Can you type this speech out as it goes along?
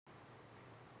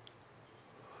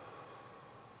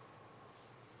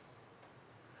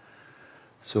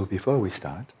So before we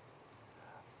start,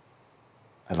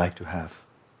 I'd like to have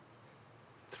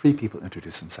 3 people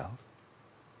introduce themselves.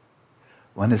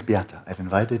 One is Beata. I've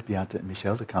invited Beata and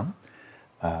Michelle to come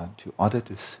to audit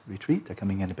this retreat. They're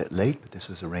coming in a bit late, but this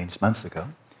was arranged months ago.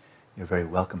 You're very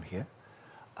welcome here.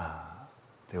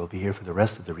 They will be here for the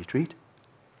rest of the retreat.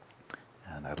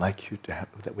 And I'd like you to have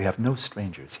that we have no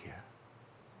strangers here.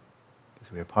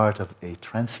 Because we are part of a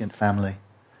transient family.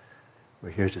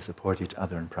 We're here to support each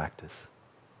other in practice.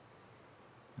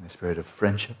 In a spirit of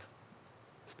friendship,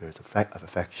 a spirit of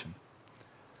affection.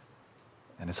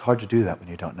 And it's hard to do that when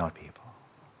you don't know people.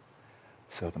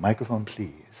 So the microphone,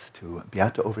 please, to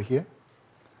Beata over here.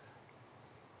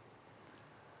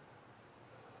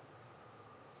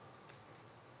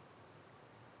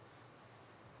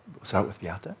 We'll start with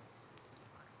Beata.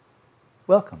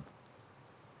 Welcome.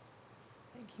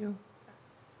 Thank you.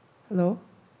 Hello.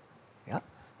 Yeah.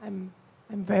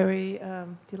 I'm very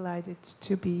delighted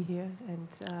to be here, and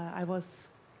I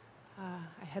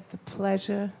had the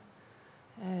pleasure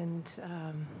and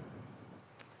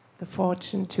the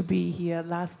fortune to be here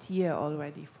last year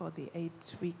already for the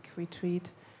 8-week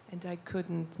retreat, and I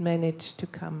couldn't manage to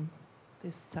come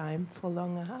this time for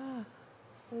longer.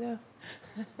 Hello.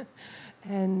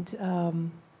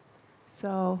 And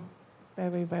so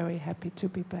very, very happy to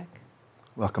be back.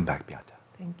 Welcome back, Beata.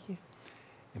 Thank you.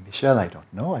 And Michelle, I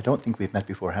don't know. I don't think we've met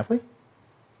before, have we?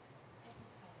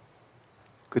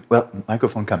 Good. Well,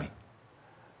 microphone coming.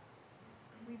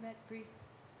 We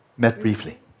met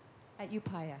briefly. At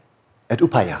Upaya. At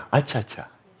Upaya. Acha.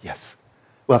 Yes.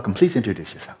 Welcome. Please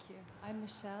introduce yourself. Thank you. I'm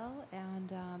Michelle,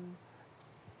 and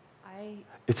I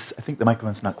think the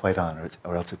microphone's not quite on,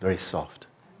 or else it's very soft.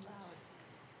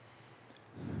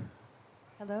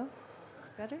 Hello?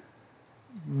 Better?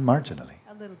 Marginally.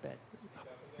 A little bit.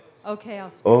 Okay, I'll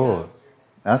speak Oh, up.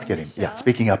 that's getting, Michelle?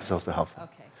 speaking up is also helpful.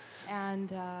 Okay.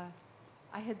 And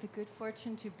I had the good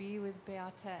fortune to be with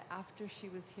Beata after she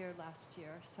was here last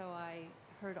year, so I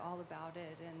heard all about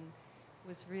it and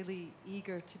was really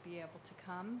eager to be able to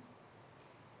come.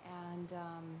 And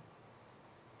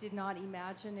did not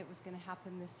imagine it was going to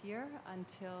happen this year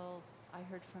until I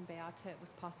heard from Beata it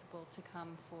was possible to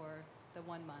come for the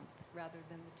 1 month rather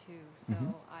than the 2.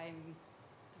 So I'm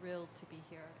thrilled to be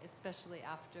here, especially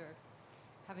after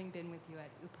having been with you at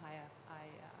Upaya. I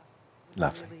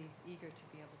was really eager to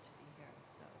be able to be here.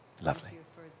 So thank you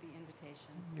for the invitation.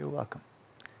 You're welcome.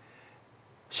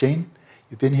 Shane,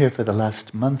 you've been here for the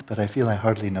last month, but I feel I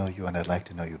hardly know you, and I'd like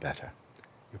to know you better.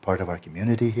 You're part of our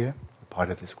community here. You're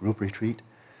part of this group retreat.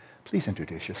 Please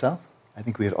introduce yourself. I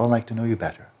think we'd all like to know you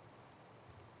better.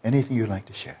 Anything you'd like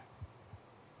to share?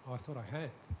 Oh, I thought I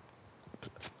had.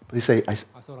 Please say. I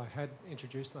thought I had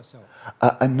introduced myself.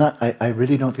 I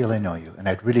really don't feel I know you, and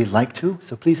I'd really like to,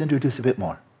 so please introduce a bit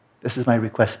more. This is my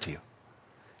request to you.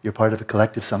 You're part of a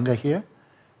collective Sangha here.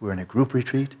 We're in a group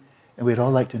retreat, and we'd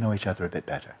all like to know each other a bit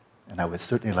better. And I would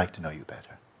certainly like to know you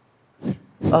better.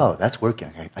 Oh, that's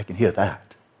working. I can hear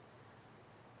that.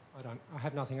 I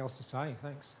have nothing else to say,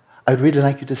 thanks. I'd really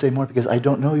like you to say more because I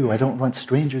don't know you. I don't want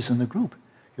strangers in the group,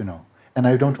 you know. And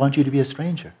I don't want you to be a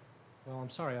stranger. Well, I'm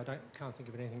sorry, can't think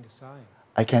of anything to say.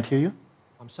 I can't hear you?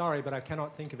 I'm sorry, but I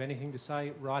cannot think of anything to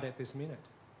say right at this minute.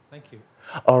 Thank you.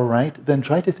 All right, then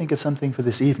try to think of something for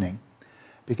this evening.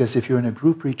 Because if you're in a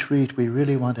group retreat, we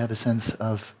really want to have a sense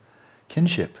of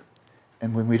kinship.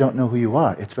 And when we don't know who you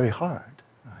are, it's very hard,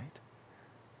 right?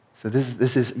 So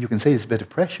this is you can say it's a bit of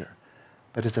pressure,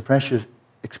 but it's a pressure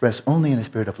expressed only in a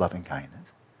spirit of loving kindness,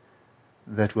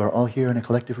 that we're all here in a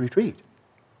collective retreat.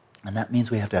 And that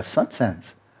means we have to have some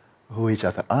sense of who each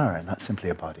other are, and not simply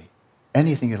a body.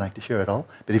 Anything you'd like to share at all,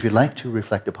 but if you'd like to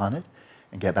reflect upon it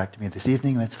and get back to me this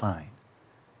evening, that's fine.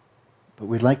 But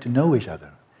we'd like to know each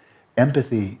other.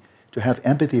 Empathy, to have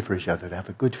empathy for each other, to have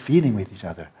a good feeling with each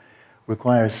other,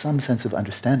 requires some sense of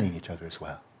understanding each other as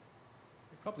well.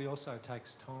 It probably also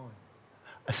takes time.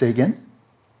 Say again?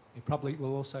 It probably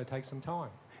will also take some time.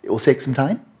 It will take some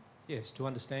time? Yes, to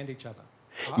understand each other.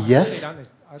 Yes.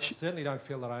 I certainly don't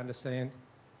feel that I understand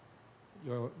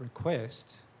your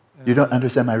request. You don't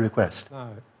understand my request?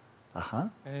 No. Uh-huh.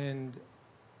 And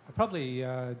I probably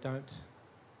don't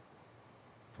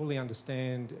fully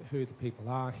understand who the people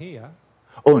are here.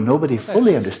 Oh, nobody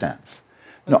fully understands.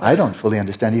 No, I don't fully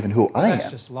understand even who I am.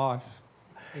 That's just life,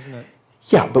 isn't it?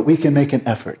 Yeah, but we can make an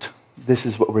effort. This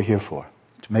is what we're here for,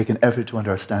 to make an effort to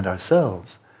understand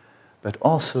ourselves. But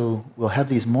also, we'll have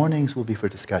these mornings will be for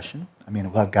discussion. I mean,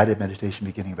 we'll have guided meditation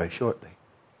beginning very shortly.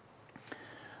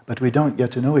 But we don't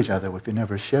get to know each other if we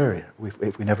never share it,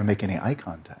 if we never make any eye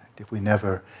contact, if we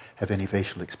never have any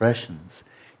facial expressions,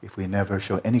 if we never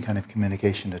show any kind of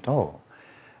communication at all.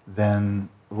 Then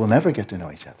we'll never get to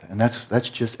know each other. And that's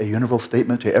just a universal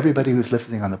statement to everybody who's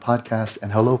listening on the podcast.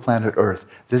 And hello, planet Earth.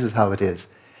 This is how it is.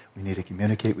 We need to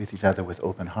communicate with each other with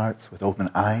open hearts, with open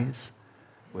eyes,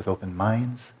 with open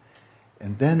minds.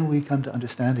 And then we come to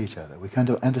understand each other. We come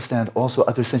to understand also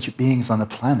other sentient beings on the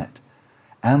planet.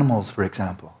 Animals, for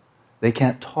example. They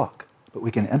can't talk, but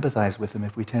we can empathize with them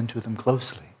if we tend to them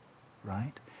closely,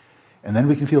 right? And then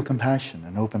we can feel compassion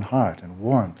and open heart and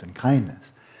warmth and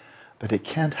kindness. But it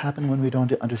can't happen when we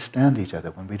don't understand each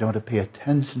other, when we don't pay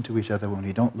attention to each other, when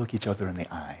we don't look each other in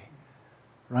the eye,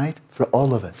 right? For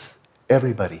all of us,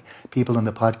 everybody, people in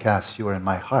the podcast, you are in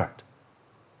my heart.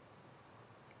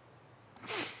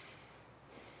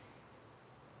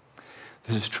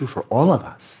 This is true for all of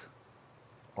us.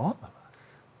 All of us.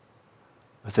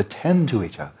 Let's attend to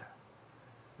each other.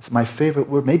 It's my favorite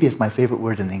word. Maybe it's my favorite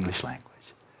word in the English language.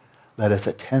 Let us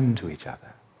attend to each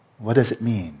other. What does it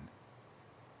mean?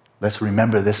 Let's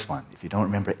remember this one. If you don't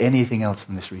remember anything else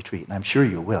from this retreat, and I'm sure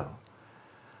you will,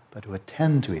 but to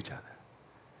attend to each other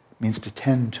means to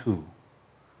tend to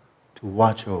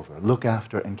watch over, look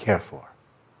after, and care for.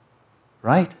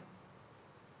 Right?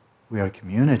 We are a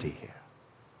community here.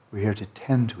 We're here to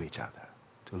tend to each other,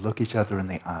 to look each other in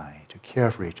the eye, to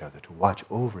care for each other, to watch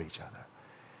over each other.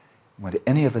 When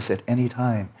any of us at any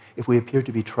time, if we appear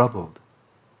to be troubled,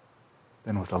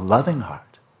 then with a loving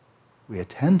heart, we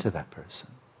attend to that person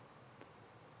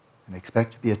and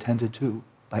expect to be attended to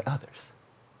by others.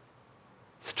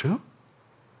 It's true.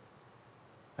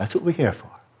 That's what we're here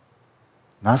for.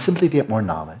 Not simply to get more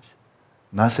knowledge,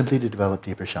 not simply to develop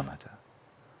deeper shamatha,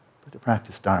 but to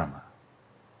practice dharma.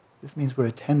 This means we're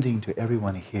attending to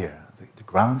everyone here, the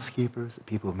groundskeepers, the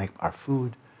people who make our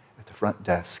food at the front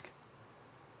desk,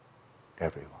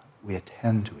 everyone. We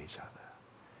attend to each other.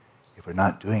 If we're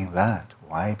not doing that,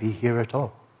 why be here at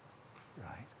all?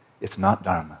 Right? It's not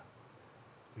dharma.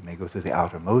 We may go through the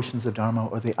outer motions of dharma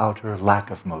or the outer lack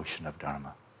of motion of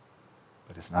dharma.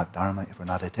 But it's not dharma if we're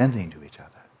not attending to each other.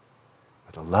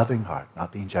 With a loving heart,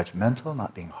 not being judgmental,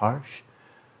 not being harsh,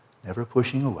 never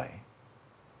pushing away,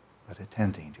 but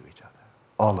attending to each other.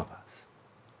 All of us.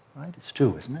 Right? It's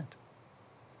true, isn't it?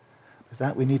 With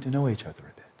that, we need to know each other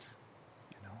a bit.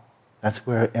 That's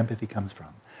where empathy comes from.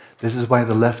 This is why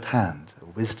the left hand,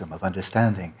 of wisdom, of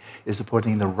understanding, is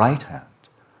supporting the right hand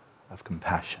of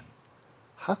compassion.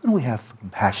 How can we have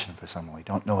compassion for someone we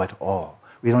don't know at all?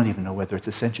 We don't even know whether it's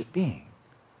a sentient being.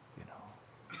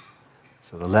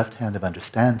 So the left hand of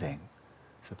understanding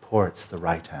supports the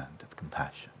right hand of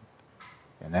compassion.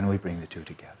 And then we bring the two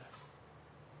together.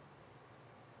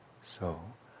 So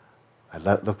I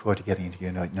look forward to getting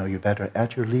to know you better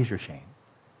at your leisure, Shane.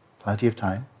 Plenty of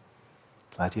time.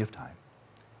 Plenty of time.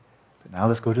 But now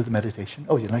let's go to the meditation.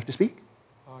 Oh, you'd like to speak?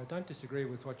 I don't disagree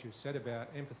with what you've said about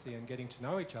empathy and getting to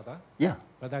know each other. Yeah.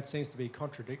 But that seems to be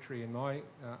contradictory in my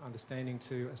understanding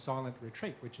to a silent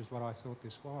retreat, which is what I thought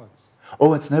this was.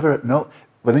 Oh, it's never, no.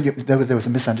 Well, then there was a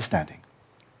misunderstanding.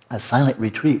 A silent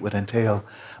retreat would entail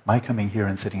my coming here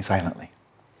and sitting silently.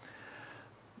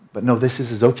 But no, this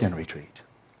is a Dzogchen retreat.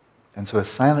 And so a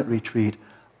silent retreat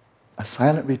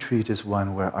is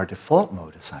one where our default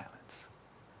mode is silence.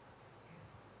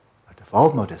 Our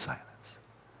default mode is silence.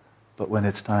 But when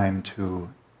it's time to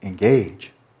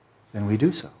engage, then we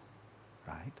do so,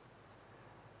 right?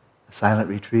 A silent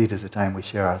retreat is a time we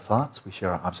share our thoughts, we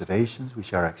share our observations, we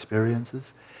share our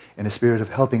experiences, in a spirit of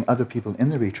helping other people in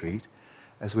the retreat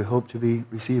as we hope to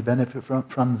receive benefit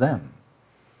from them.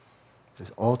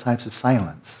 There's all types of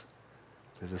silence.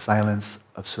 There's a silence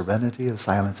of serenity, a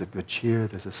silence of good cheer,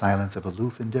 there's a silence of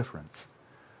aloof indifference.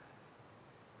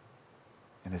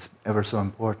 And it's ever so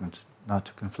important not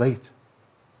to conflate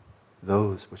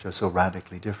those which are so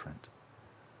radically different.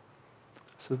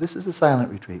 So this is a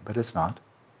silent retreat, but it's not.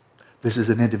 This is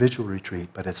an individual retreat,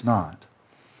 but it's not.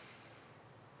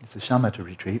 It's a shamatha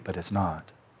retreat, but it's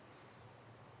not.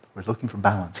 We're looking for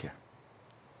balance here.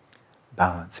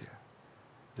 Balance here.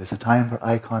 There's a time for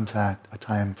eye contact, a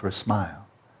time for a smile.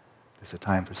 There's a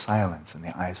time for silence and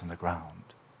the eyes on the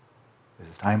ground.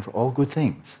 There's a time for all good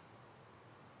things.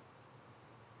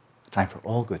 A time for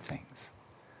all good things.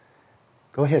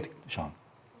 Go ahead, Sean.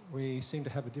 We seem to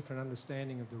have a different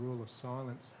understanding of the rule of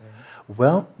silence then.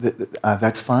 Well,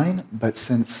 that's fine, but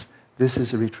since this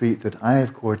is a retreat that I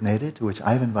have coordinated, to which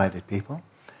I've invited people,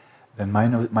 then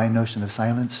my notion of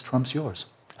silence trumps yours.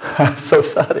 So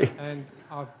sorry. And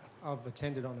I've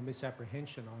attended on a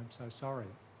misapprehension. I'm so sorry.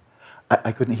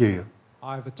 I couldn't hear you.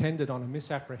 I've attended on a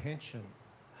misapprehension.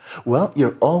 Well,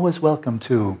 you're always welcome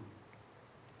to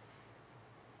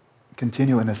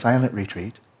continue in a silent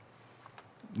retreat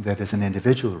that is an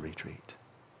individual retreat,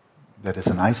 that is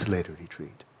an isolated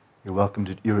retreat. You're welcome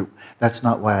to. That's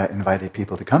not why I invited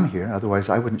people to come here. Otherwise,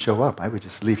 I wouldn't show up. I would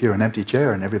just leave here an empty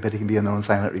chair, and everybody can be in their own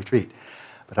silent retreat.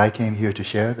 But I came here to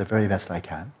share the very best I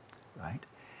can, right?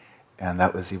 And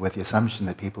that was with the assumption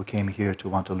that people came here to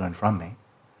want to learn from me.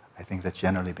 I think that's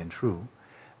generally been true.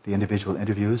 The individual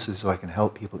interviews is so I can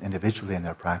help people individually in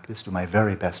their practice, do my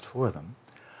very best for them.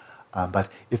 But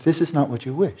if this is not what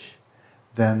you wish,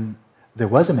 then there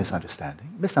was a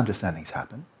misunderstanding. Misunderstandings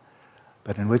happen.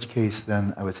 But in which case,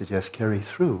 then I would suggest carry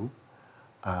through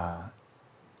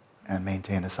and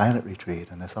maintain a silent retreat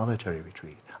and a solitary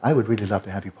retreat. I would really love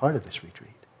to have you part of this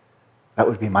retreat. That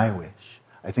would be my wish.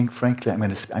 I think, frankly, I'm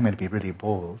going to be really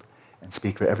bold and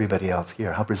speak for everybody else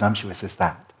here. How presumptuous is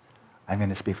that? I'm going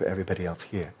to speak for everybody else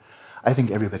here. I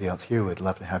think everybody else here would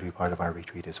love to have you part of our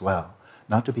retreat as well.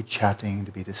 Not to be chatting,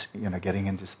 to be getting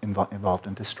involved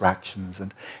in distractions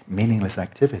and meaningless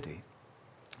activity,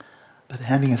 but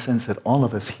having a sense that all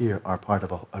of us here are part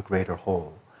of a greater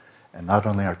whole. And not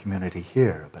only our community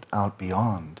here, but out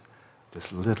beyond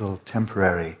this little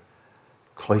temporary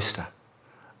cloister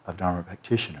of Dharma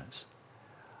practitioners.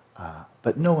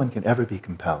 But no one can ever be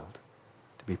compelled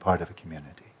to be part of a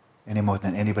community, any more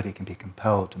than anybody can be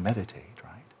compelled to meditate,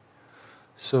 right?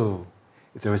 So,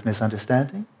 if there was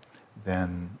misunderstanding,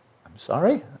 then I'm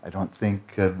sorry. I don't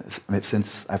think,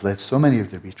 since I've led so many of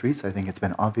the retreats, I think it's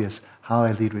been obvious how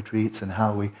I lead retreats and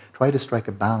how we try to strike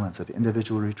a balance of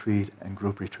individual retreat and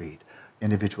group retreat,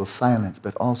 individual silence,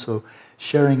 but also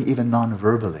sharing even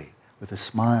non-verbally, with a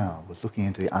smile, with looking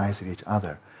into the eyes of each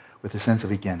other, with a sense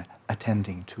of, again,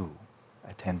 attending to.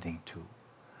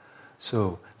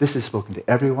 So this is spoken to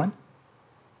everyone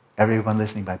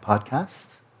listening by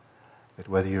podcasts, that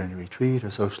whether you're in a retreat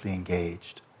or socially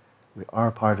engaged, we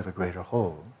are part of a greater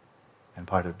whole, and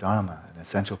part of Dharma, an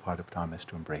essential part of Dharma is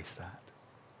to embrace that.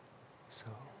 So,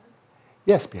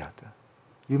 yes, Beata,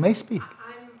 you may speak.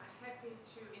 I'm happy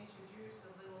to introduce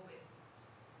a little bit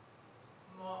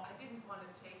more. I didn't want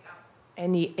to take up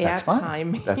any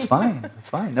airtime. That's fine. That's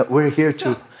fine. No, we're here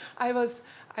to. I was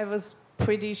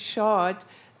pretty short,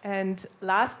 and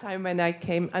last time when I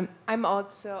came, I'm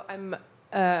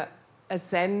a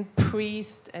Zen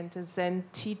priest and a Zen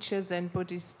teacher, Zen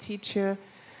Buddhist teacher.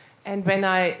 And when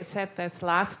I said this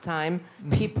last time,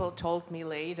 people told me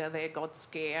later, they got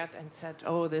scared and said,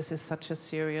 oh, this is such a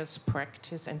serious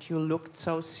practice, and you looked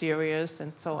so serious,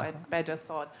 and so I better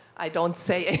thought, I don't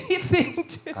say anything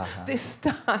this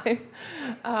time.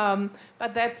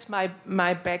 But that's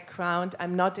my background.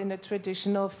 I'm not in a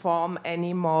traditional form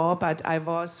anymore, but I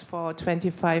was for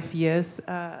 25 years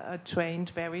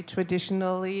trained very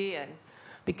traditionally and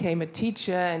became a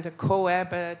teacher and a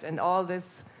co-abbot and all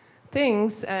this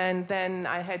things, and then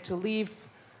I had to leave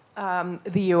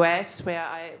the US where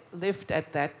I lived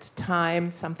at that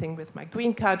time. Something with my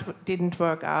green card didn't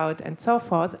work out and so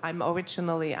forth.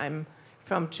 I'm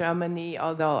from Germany,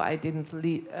 although I didn't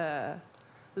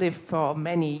live for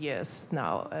many years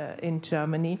now in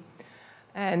Germany.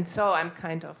 And so I'm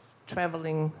kind of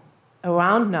traveling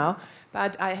around now.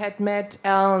 But I had met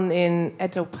Alan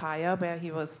at Upaya where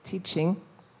he was teaching.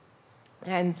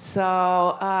 And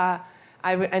so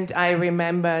I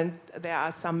remember there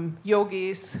are some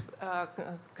yogis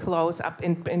close up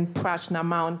in Prajna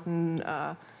Mountain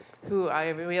who I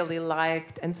really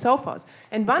liked and so forth.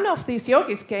 And one of these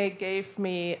yogis gave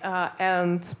me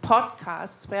Alan's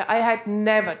podcasts where I had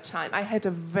never time. I had a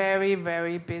very,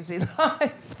 very busy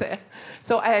life there.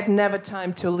 So I had never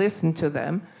time to listen to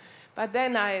them. But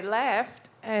then I left,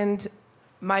 and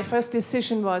my first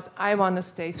decision was I want to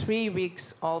stay 3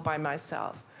 weeks all by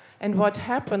myself. And what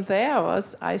happened there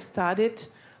was I started,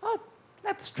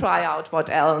 let's try out what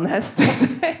Alan has to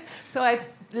say. So I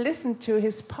listened to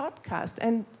his podcast,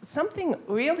 and something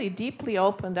really deeply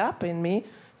opened up in me.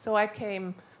 So I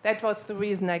came, that was the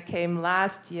reason I came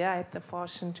last year. I had the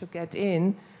fortune to get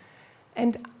in.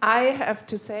 And I have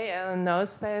to say, Alan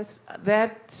knows this,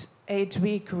 that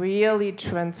 8-week really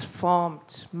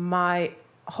transformed my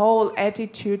whole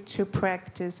attitude to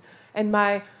practice, and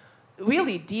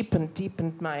really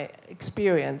deepened my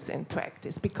experience in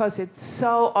practice, because it's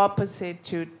so opposite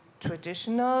to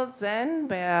traditional Zen,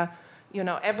 where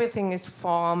everything is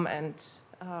form and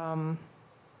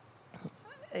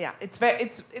it's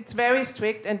very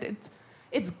strict, and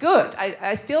it's good.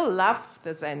 I still love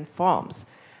the Zen forms,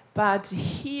 but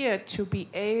here to be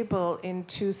able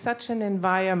into such an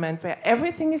environment where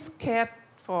everything is cared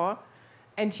for,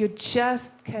 and you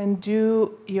just can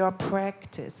do your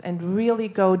practice and really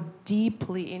go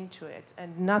deeply into it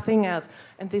and nothing else.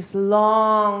 And these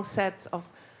long sets of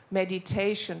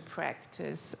meditation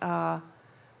practice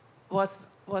was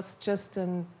just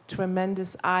a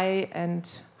tremendous eye and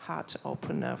heart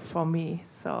opener for me.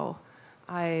 So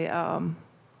I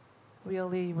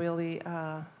really, really,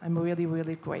 I'm really,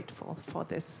 really grateful for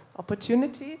this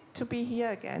opportunity to be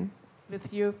here again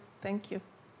with you. Thank you.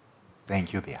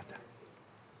 Thank you, Beata.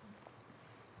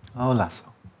 Oh, Lasso.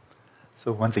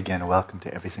 So once again, welcome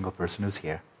to every single person who's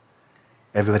here.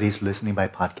 Everybody's listening by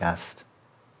podcast.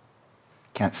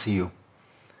 Can't see you,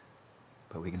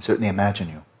 but we can certainly imagine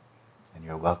you. And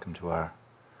you're welcome to our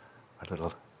little,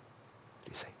 what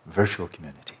do you say, virtual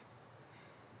community.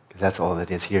 Because that's all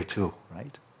it is here too,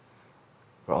 right?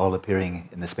 We're all appearing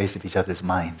in the space of each other's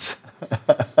minds.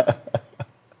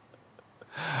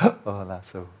 Oh,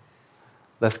 Lasso.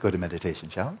 Let's go to meditation,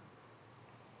 shall we?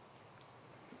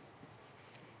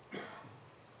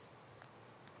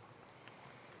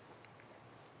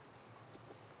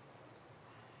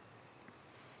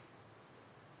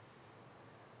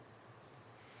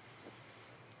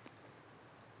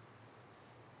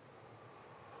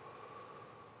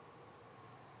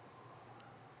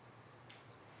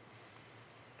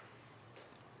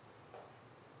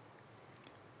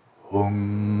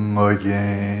 Hongye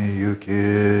yuki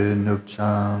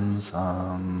nupcham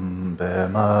sam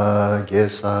bema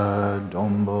gesa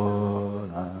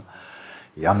dombona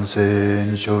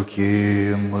yamsen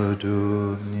shoki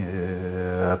mudunye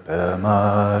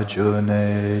bema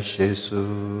june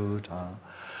shesuta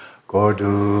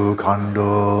Gordu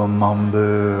kando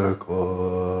mambu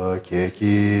ko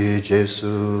keki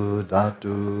jesu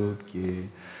datupki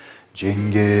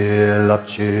jinge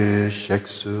lapchi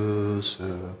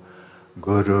sheksusu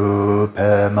Guru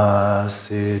Pema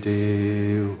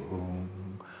Siddhi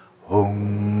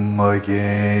Hum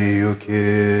Oge Yuki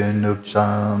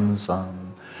Nupcham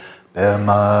Sam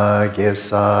Pema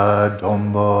Gesa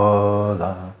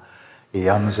Dombola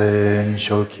Yamzen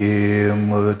Shoki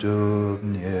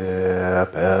Mudubnye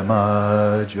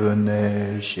Pema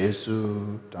June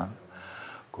Shisuta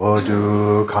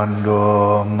Godu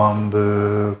Kando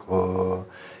Mambuko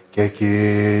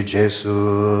Keki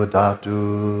Jesu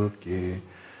Datupki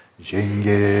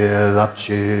Jinge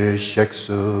Lapchi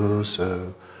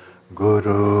Sheksusu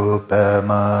Guru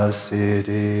Pema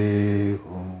Siddhi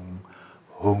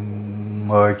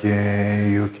Hum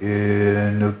Age Yuki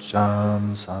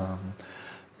Nupcham Sam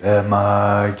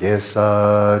Pema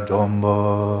Gesa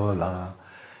Dombola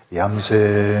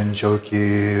Yamsen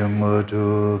Choki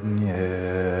Mudubnye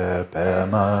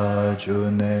Pema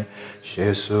June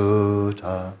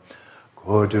Shesuta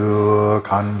Kodu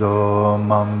Kando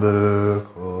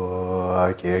Mambuko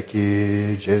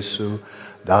Keki Jesu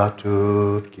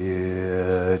Datupki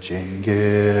Jinge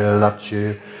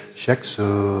Lapchi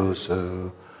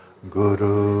Sheksusu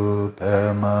Guru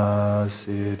Pema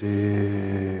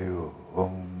Siddhi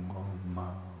Om.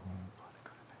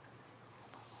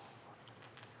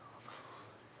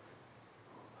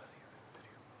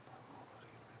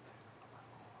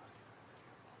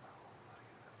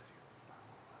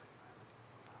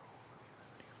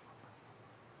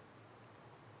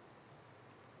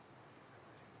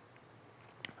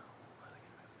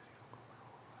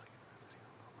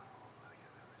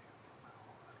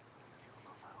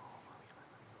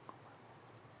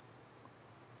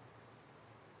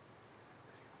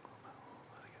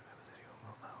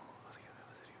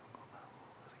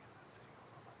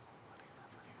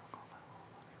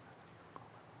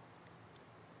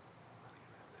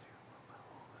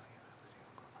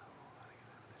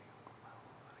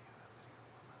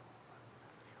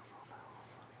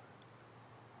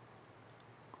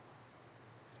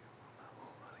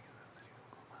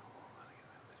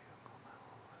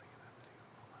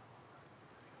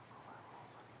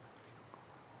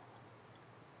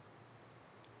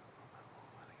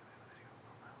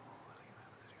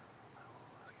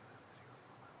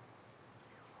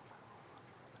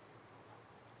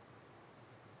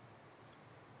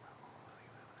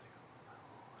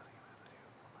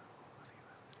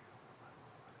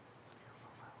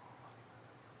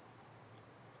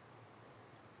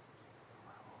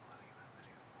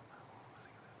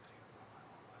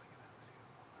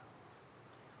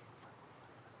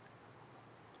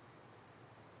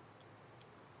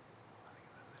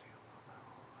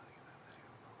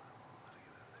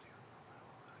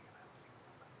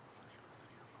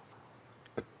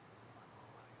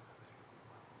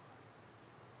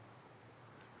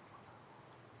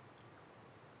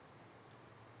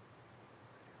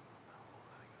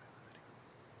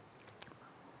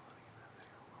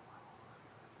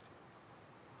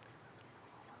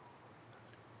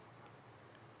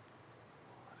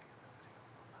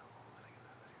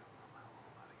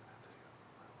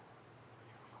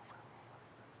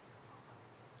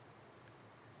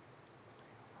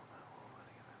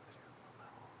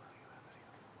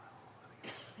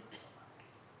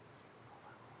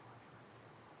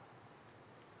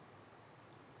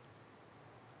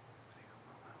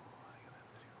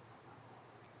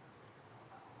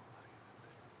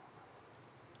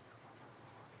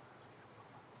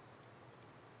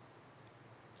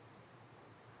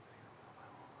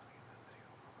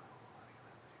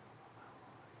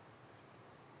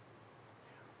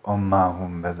 Om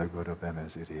Mahum Bezaguru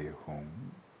Bemeziri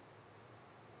Hum.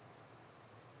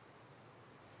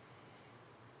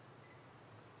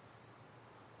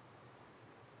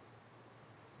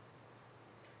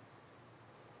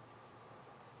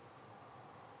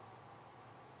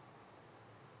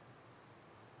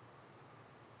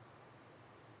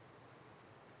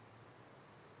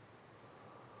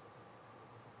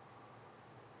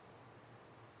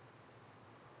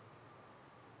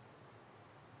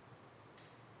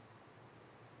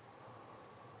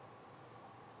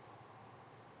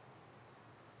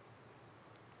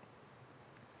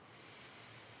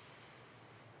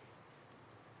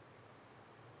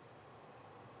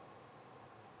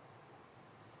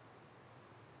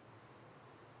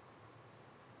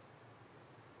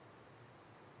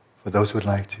 For those who would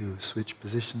like to switch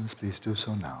positions, please do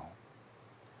so now.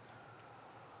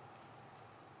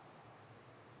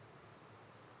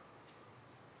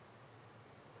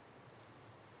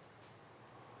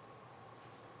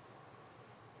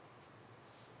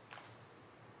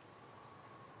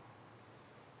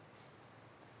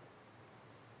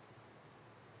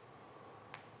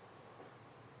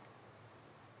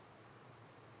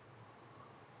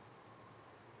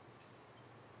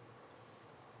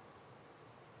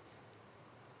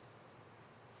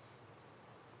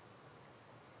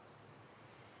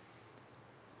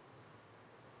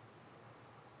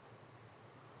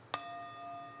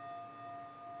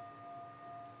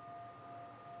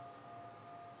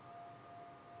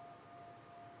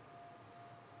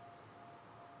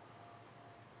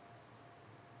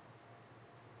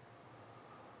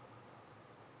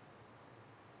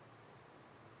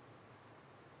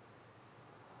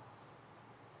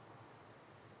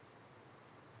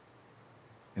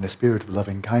 In a spirit of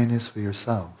loving kindness for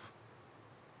yourself,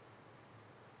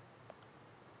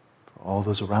 for all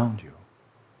those around you,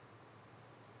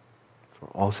 for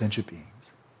all sentient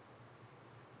beings.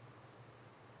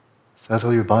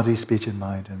 Settle your body, speech, and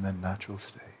mind in the natural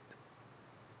state.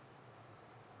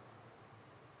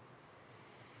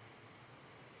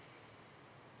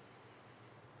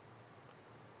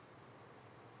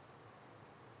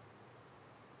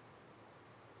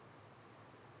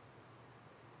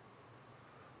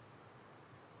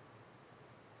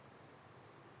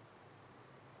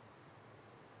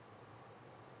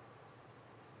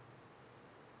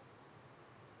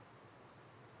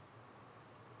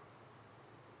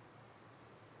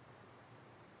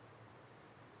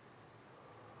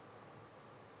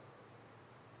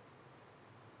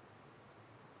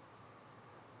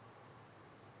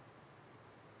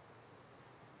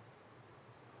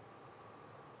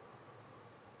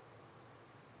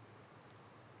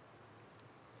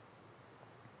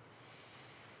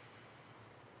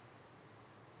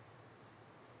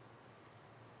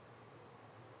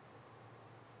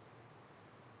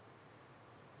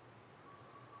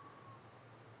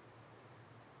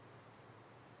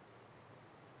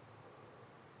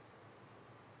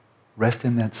 Rest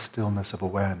in that stillness of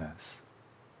awareness,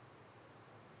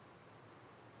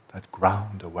 that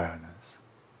ground awareness,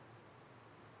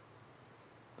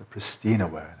 the pristine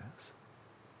awareness.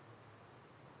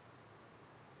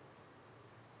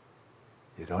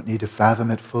 You don't need to fathom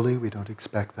it fully, we don't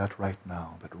expect that right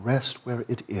now, but rest where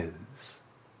it is.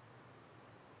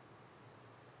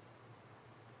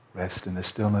 Rest in the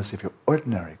stillness of your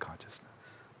ordinary consciousness.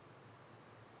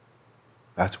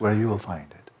 That's where you will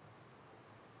find it.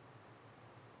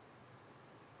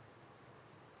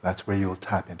 That's where you will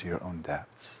tap into your own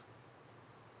depths.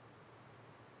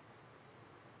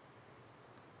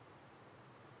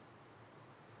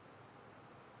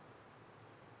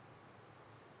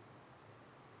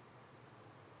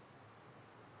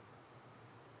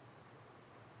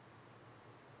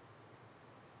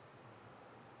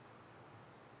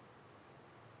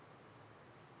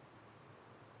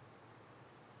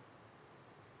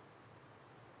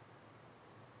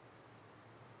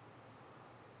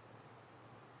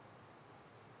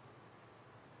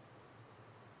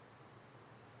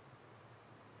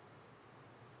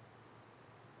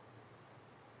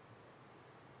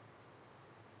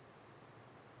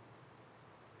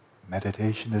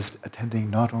 Meditation is attending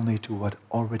not only to what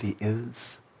already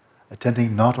is,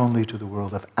 attending not only to the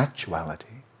world of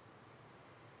actuality,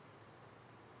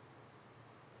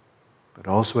 but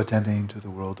also attending to the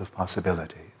world of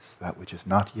possibilities, that which is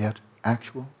not yet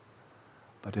actual,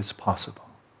 but is possible.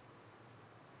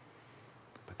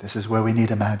 But this is where we need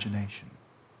imagination.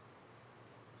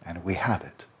 And we have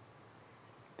it,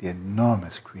 the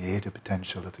enormous creative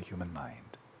potential of the human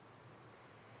mind,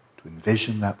 to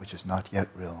envision that which is not yet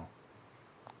real,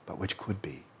 but which could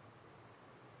be.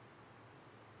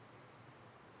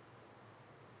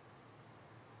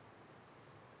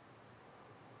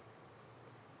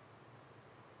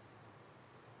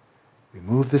 We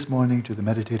move this morning to the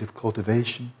meditative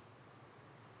cultivation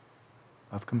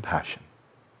of compassion,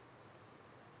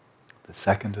 the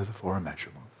second of the four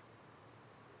immeasurables.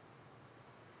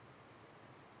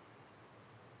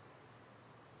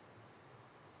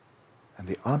 And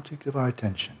the object of our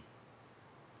attention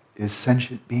is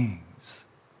sentient beings.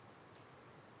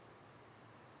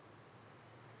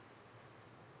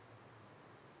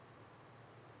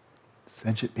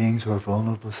 Sentient beings who are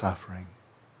vulnerable to suffering,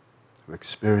 who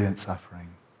experience suffering,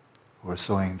 who are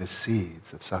sowing the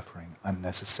seeds of suffering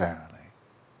unnecessarily.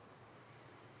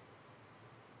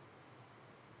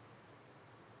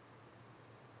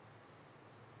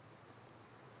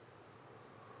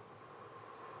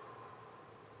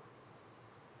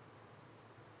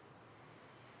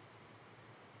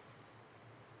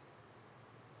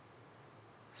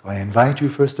 So I invite you,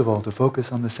 first of all, to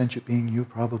focus on the sentient being you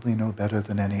probably know better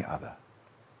than any other.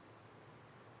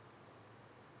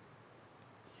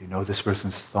 You know this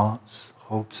person's thoughts,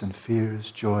 hopes and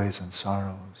fears, joys and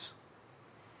sorrows.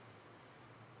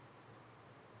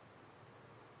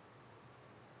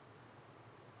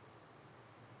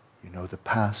 You know the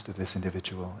past of this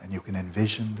individual, and you can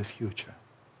envision the future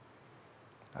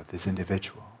of this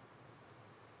individual.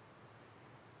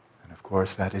 And of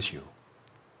course, that is you.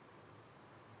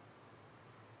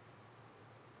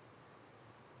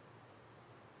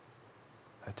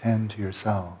 Attend to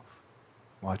yourself.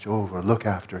 Watch over, look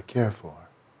after, care for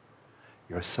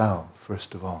yourself,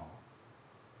 first of all.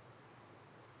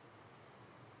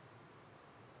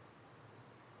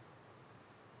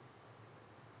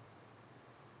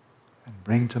 And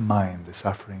bring to mind the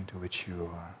suffering to which you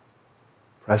are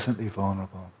presently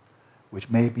vulnerable,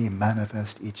 which may be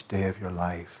manifest each day of your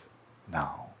life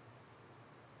now.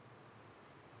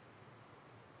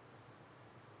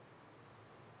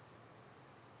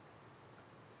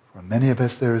 For many of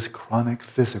us, there is chronic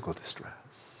physical distress.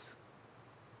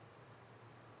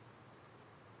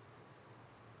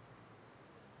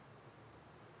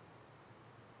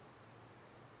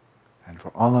 And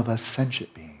for all of us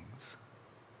sentient beings,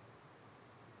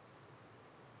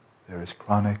 there is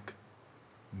chronic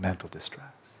mental distress.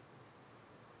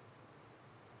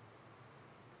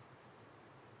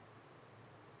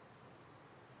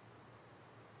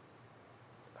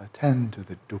 Attend to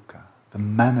the dukkha, the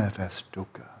manifest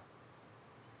dukkha.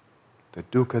 The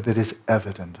dukkha that is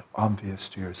evident, obvious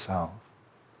to yourself,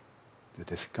 the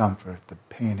discomfort, the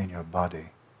pain in your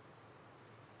body,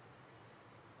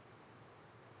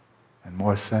 and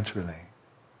more centrally,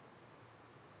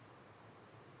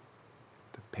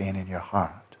 the pain in your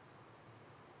heart,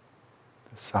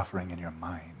 the suffering in your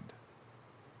mind.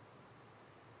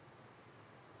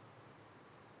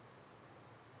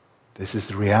 This is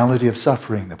the reality of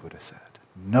suffering, the Buddha said.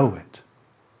 Know it.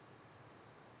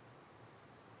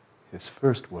 His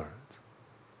first words.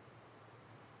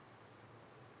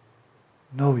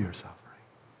 Know your suffering.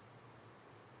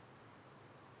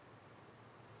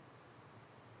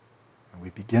 And we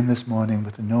begin this morning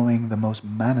with knowing the most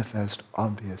manifest,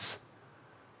 obvious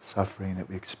suffering that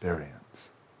we experience.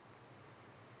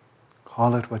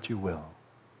 Call it what you will.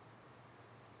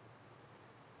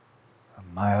 A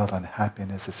mild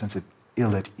unhappiness, a sense of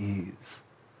ill at ease,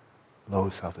 low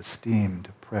self-esteem,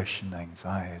 depression,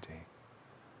 anxiety.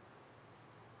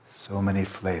 So many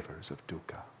flavors of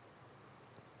dukkha.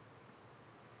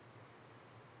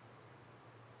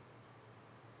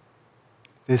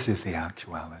 This is the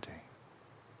actuality.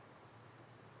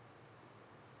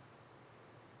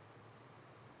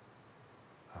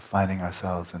 Of finding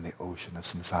ourselves in the ocean of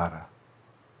samsara.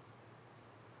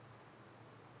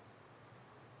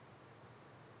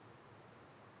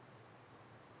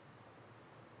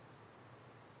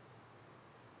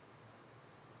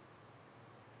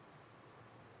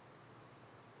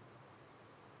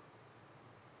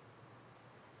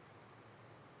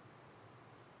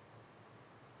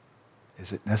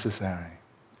 Is it necessary?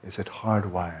 Is it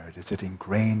hardwired? Is it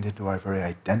ingrained into our very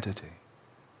identity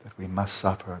that we must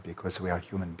suffer because we are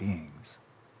human beings?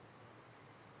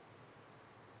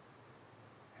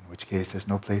 In which case there's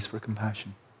no place for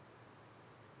compassion,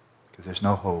 because there's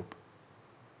no hope.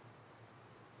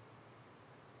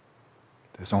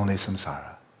 There's only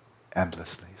samsara,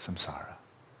 endlessly samsara.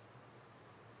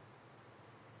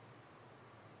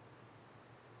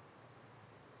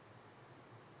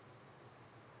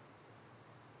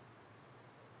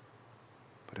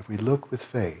 But if we look with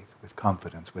faith, with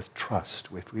confidence, with trust,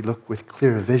 if we look with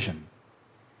clear vision,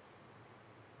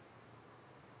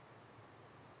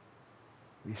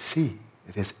 we see,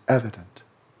 it is evident,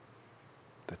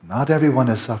 that not everyone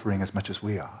is suffering as much as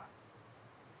we are.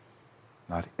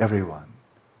 Not everyone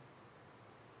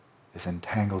is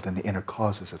entangled in the inner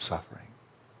causes of suffering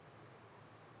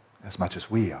as much as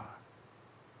we are.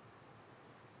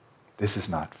 This is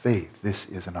not faith, this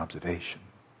is an observation.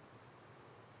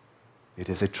 It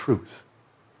is a truth,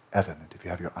 evident if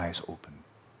you have your eyes open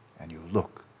and you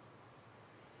look.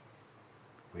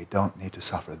 We don't need to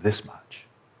suffer this much.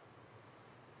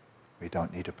 We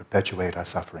don't need to perpetuate our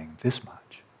suffering this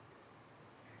much.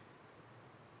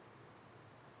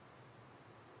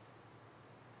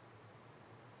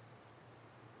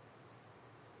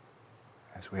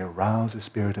 As we arouse a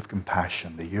spirit of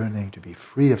compassion, the yearning to be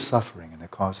free of suffering and the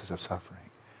causes of suffering,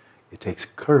 it takes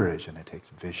courage and it takes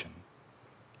vision.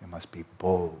 You must be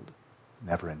bold,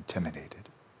 never intimidated.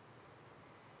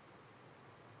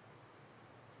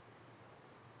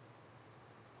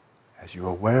 As you're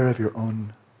aware of your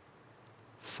own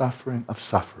suffering of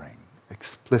suffering,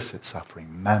 explicit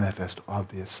suffering, manifest,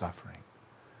 obvious suffering,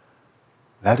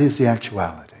 that is the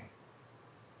actuality.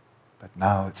 But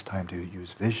now it's time to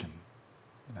use vision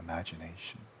and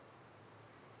imagination.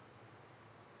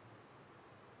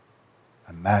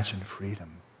 Imagine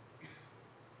freedom.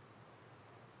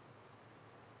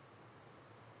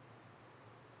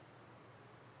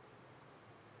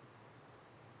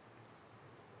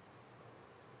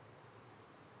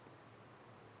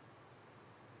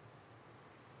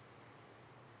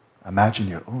 Imagine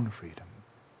your own freedom.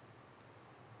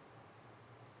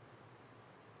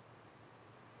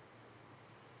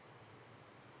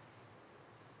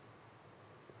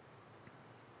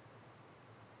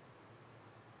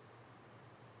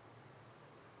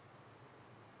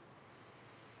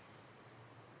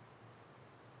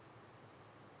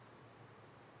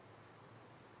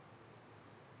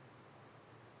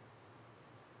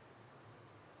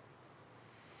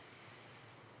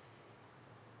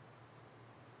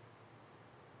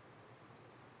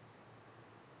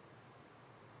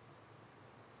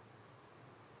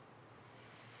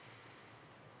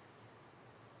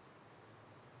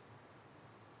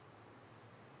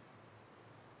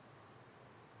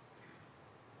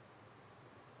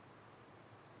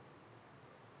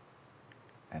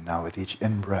 And now with each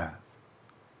in-breath,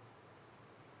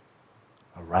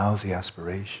 arouse the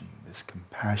aspiration, this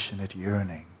compassionate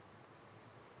yearning.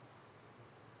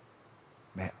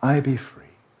 May I be free.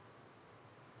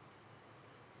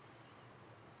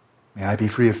 May I be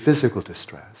free of physical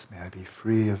distress. May I be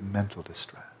free of mental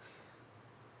distress.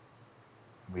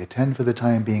 We attend for the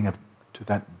time being to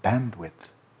that bandwidth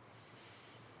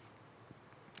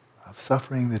of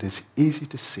suffering that is easy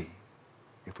to see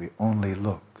if we only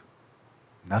look.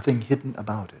 Nothing hidden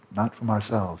about it, not from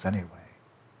ourselves anyway.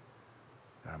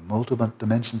 There are multiple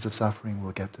dimensions of suffering,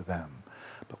 we'll get to them.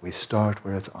 But we start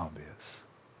where it's obvious,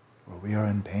 where we are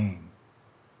in pain.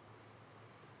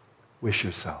 Wish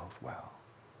yourself well.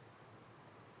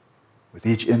 With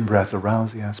each in-breath,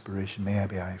 arouse the aspiration, may I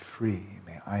be free,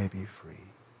 may I be free.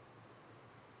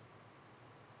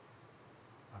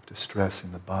 Of distress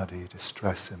in the body,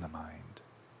 distress in the mind.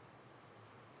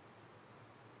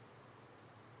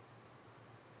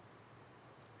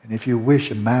 And if you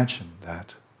wish, imagine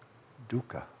that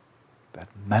dukkha, that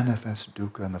manifest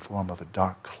dukkha in the form of a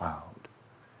dark cloud,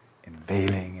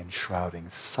 enveiling, enshrouding,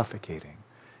 suffocating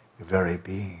your very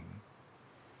being.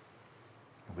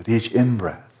 And with each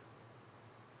in-breath,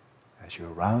 as you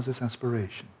arouse this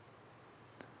aspiration,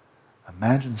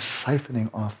 imagine siphoning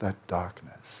off that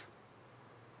darkness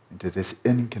into this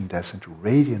incandescent,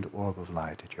 radiant orb of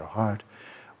light at your heart,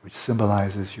 which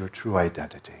symbolizes your true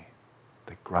identity.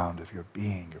 The ground of your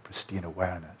being, your pristine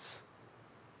awareness,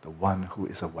 the one who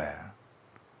is aware.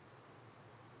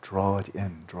 Draw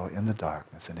in the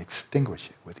darkness and extinguish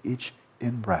it with each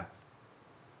in-breath.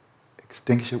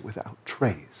 Extinguish it without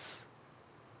trace,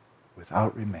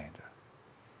 without remainder.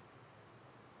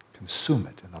 Consume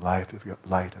it in the light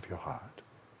of your heart.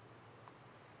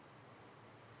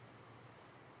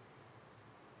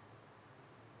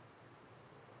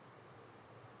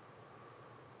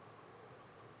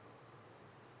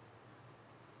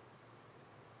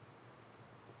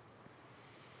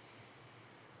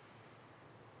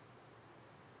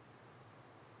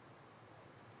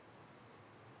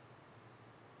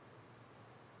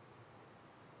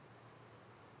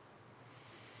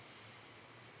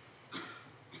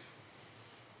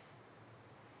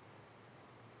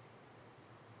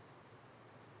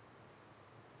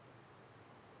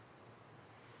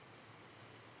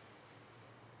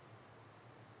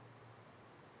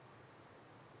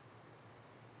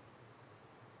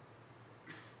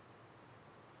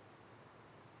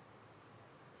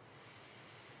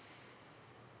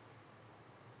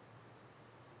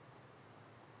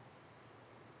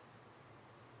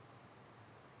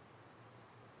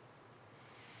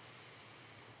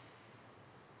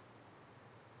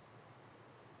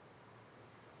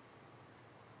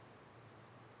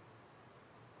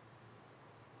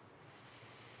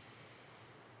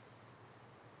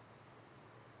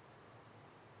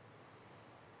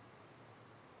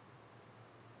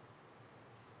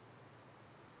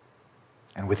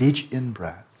 And with each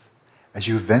in-breath, as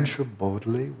you venture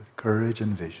boldly with courage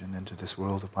and vision into this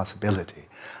world of possibility,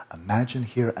 imagine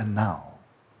here and now,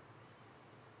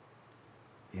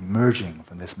 emerging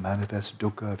from this manifest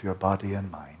dukkha of your body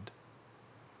and mind,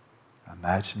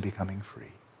 imagine becoming free.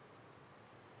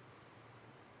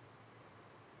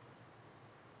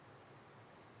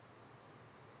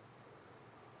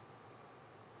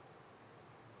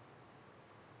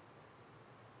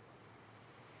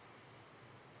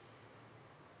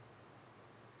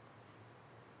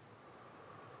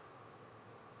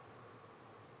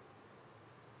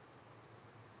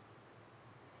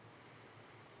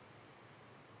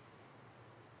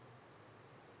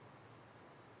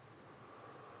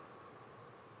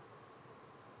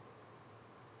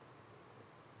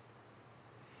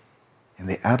 In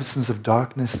the absence of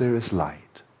darkness, there is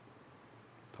light.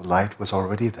 The light was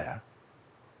already there.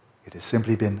 It has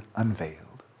simply been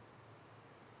unveiled.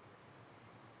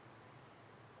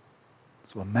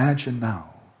 So imagine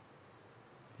now,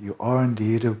 you are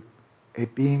indeed a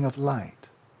being of light.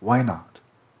 Why not?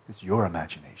 It's your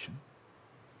imagination.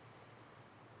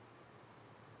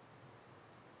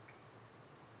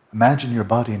 Imagine your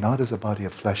body not as a body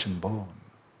of flesh and bone,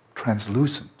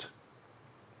 translucent,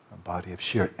 a body of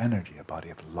sheer energy, a body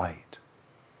of light.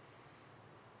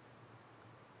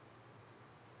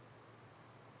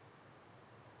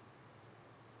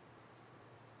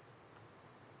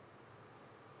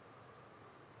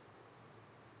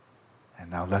 And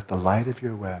now let the light of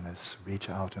your awareness reach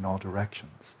out in all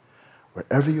directions.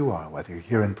 Wherever you are, whether you're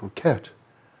here in Phuket,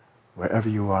 wherever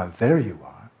you are, there you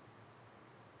are.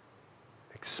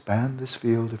 Expand this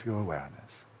field of your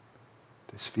awareness,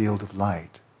 this field of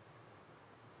light,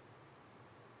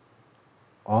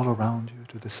 all around you,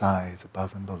 to the sides,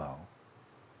 above and below.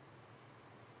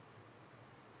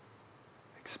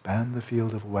 Expand the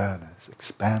field of awareness,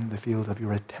 expand the field of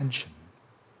your attention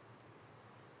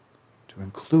to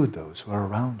include those who are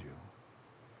around you.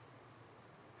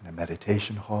 In a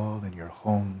meditation hall, in your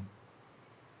home,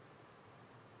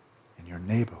 in your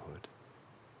neighborhood.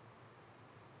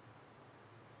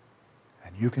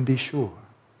 And you can be sure,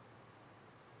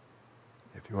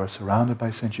 if you are surrounded by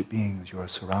sentient beings, you are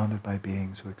surrounded by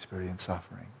beings who experience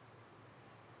suffering.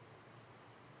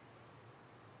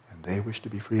 And they wish to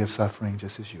be free of suffering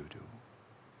just as you do.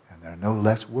 And they're no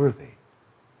less worthy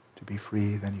to be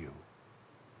free than you.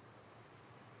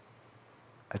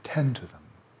 Attend to them.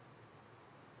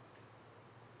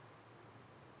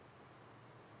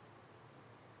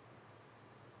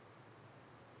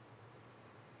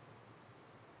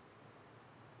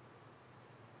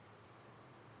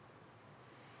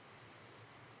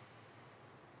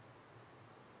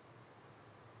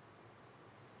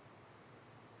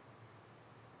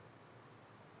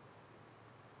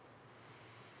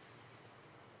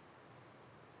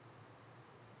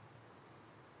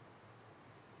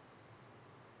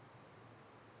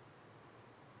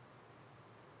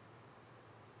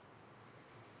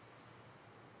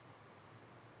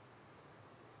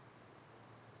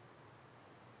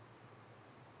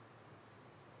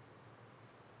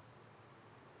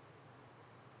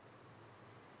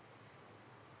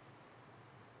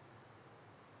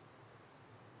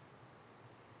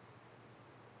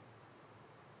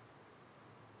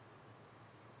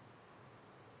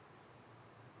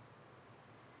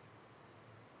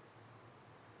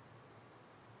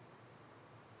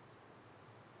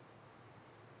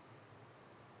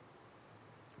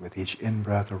 With each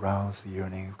in-breath, arouse the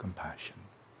yearning of compassion.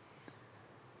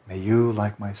 May you,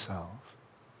 like myself,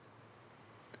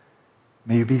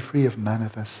 may you be free of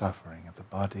manifest suffering of the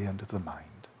body and of the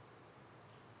mind.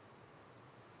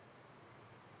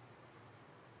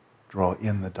 Draw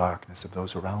in the darkness of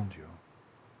those around you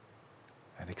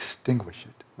and extinguish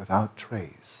it without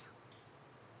trace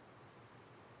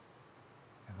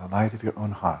in the light of your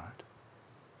own heart.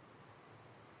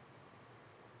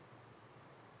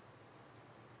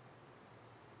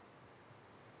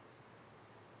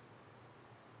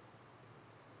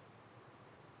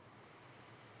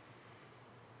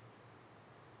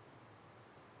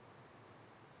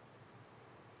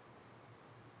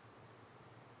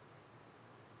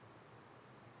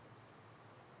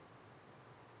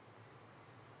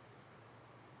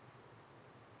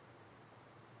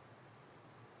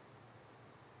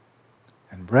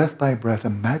 And breath by breath,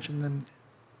 imagine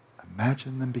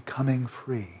them becoming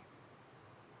free,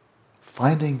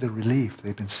 finding the relief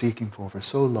they've been seeking for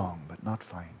so long, but not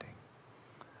finding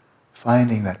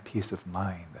that peace of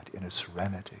mind, that inner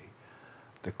serenity,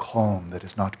 the calm that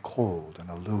is not cold and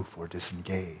aloof or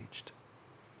disengaged,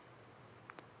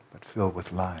 but filled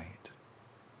with light,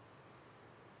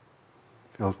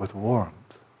 filled with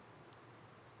warmth,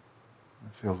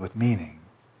 filled with meaning.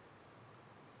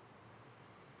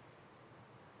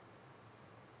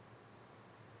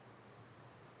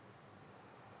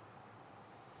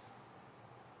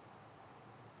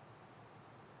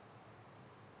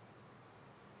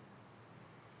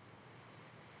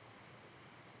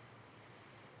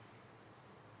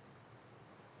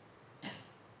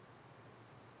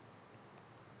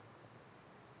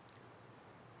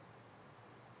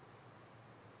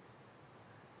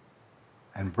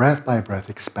 And breath by breath,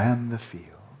 expand the field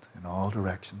in all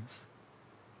directions,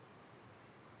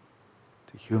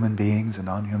 to human beings and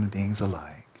non-human beings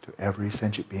alike, to every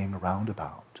sentient being around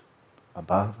about,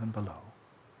 above and below.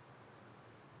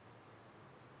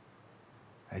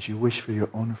 As you wish for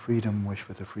your own freedom, wish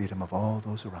for the freedom of all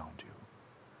those around you,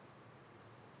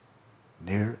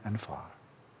 near and far.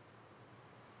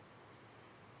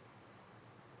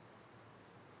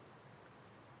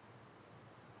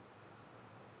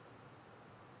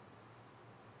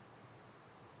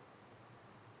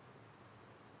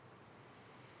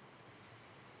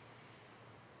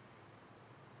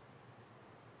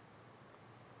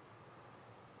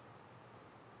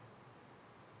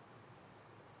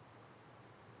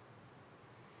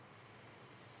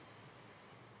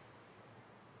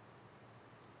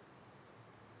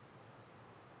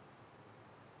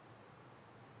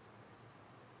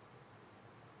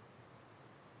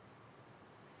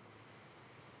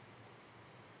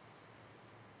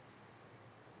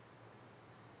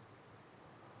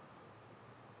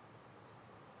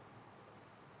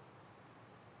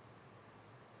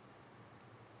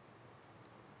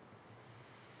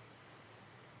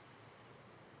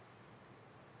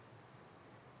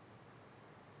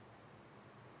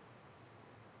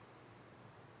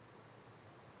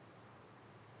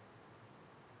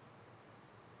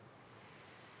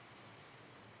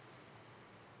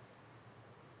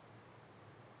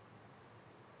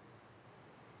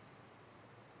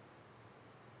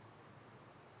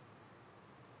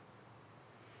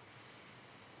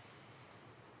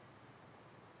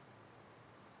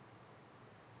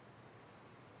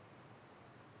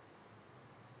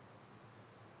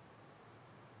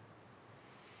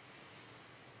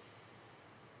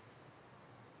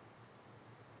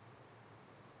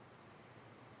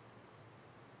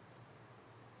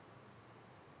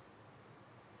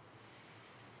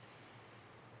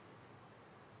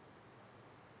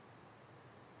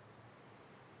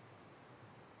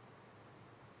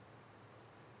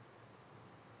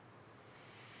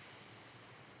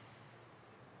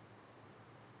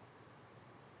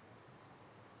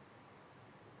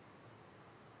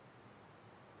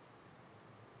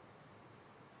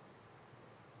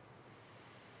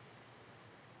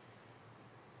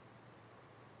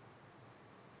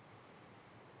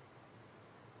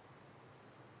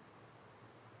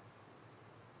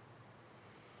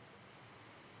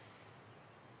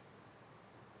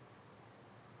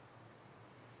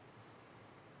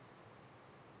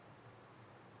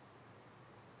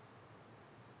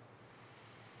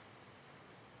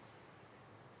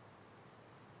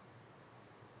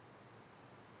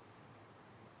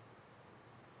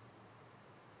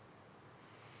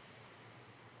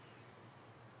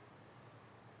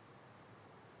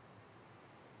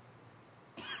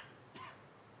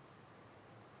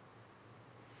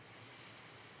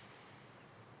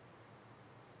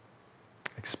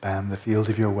 Expand the field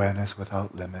of your awareness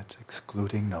without limit,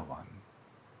 excluding no one.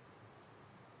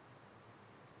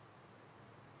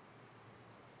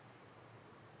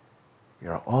 We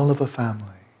are all of a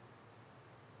family.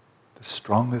 The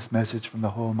strongest message from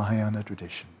the whole Mahayana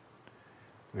tradition.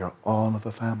 We are all of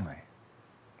a family.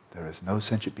 There is no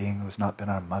sentient being who has not been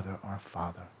our mother, our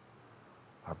father,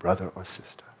 our brother or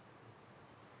sister,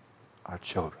 our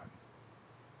children.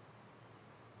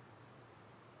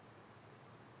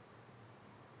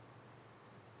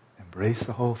 Embrace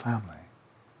the whole family.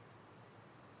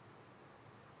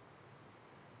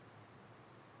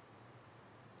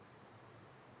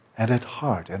 And at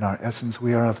heart, in our essence,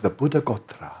 we are of the Buddha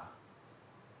Gotra,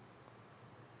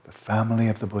 the family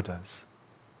of the Buddhas.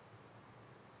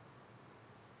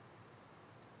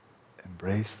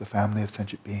 Embrace the family of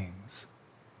sentient beings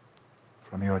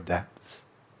from your depths,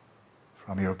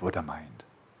 from your Buddha mind.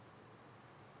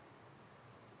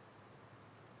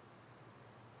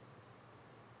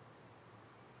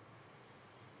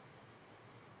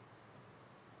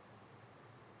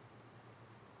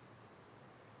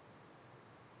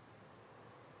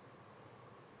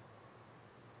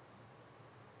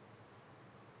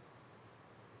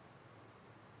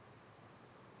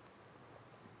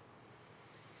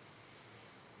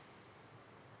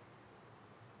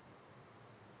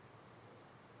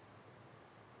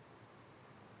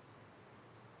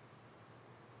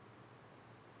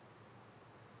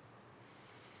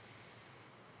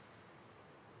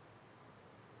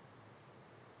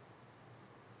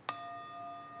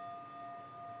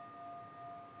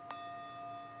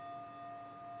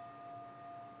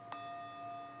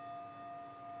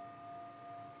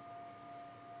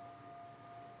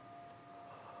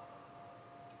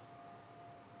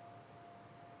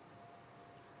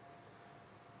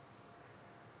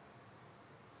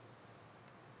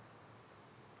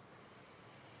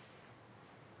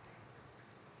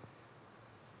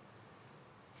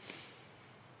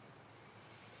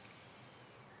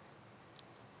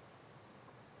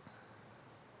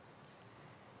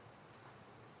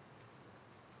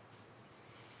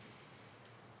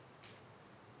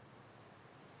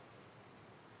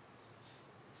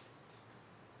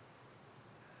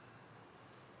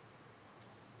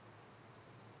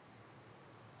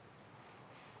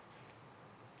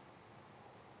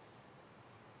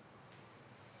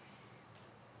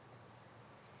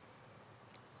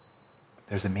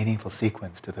 there's a meaningful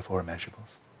sequence to the four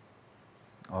immeasurables.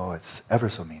 Oh, it's ever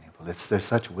so meaningful. There's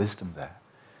such wisdom there.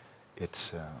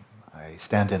 I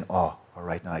stand in awe, or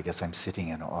right now I guess I'm sitting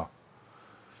in awe.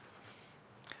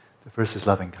 The first is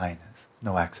loving kindness,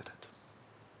 no accident.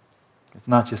 It's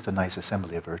not just a nice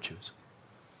assembly of virtues.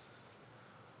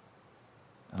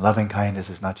 And loving kindness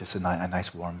is not just a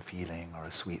nice warm feeling or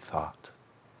a sweet thought.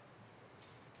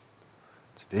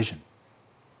 It's vision.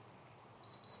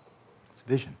 It's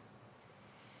vision.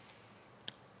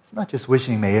 It's not just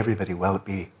wishing may everybody well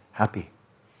be happy.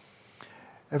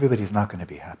 Everybody's not going to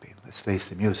be happy. Let's face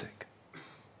the music.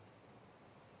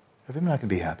 Everybody's not going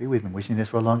to be happy. We've been wishing this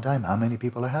for a long time. How many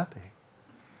people are happy?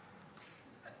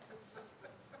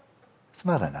 It's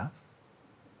not enough.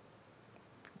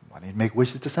 Why don't you make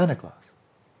wishes to Santa Claus?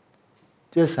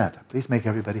 Dear Santa, please make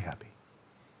everybody happy.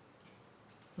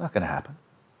 Not going to happen.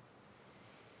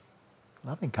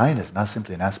 Loving kindness is not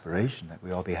simply an aspiration that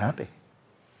we all be happy.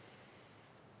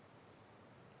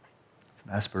 It's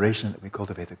an aspiration that we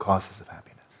cultivate the causes of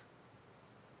happiness.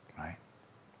 Right?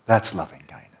 That's loving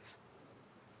kindness.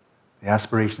 The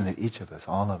aspiration that each of us,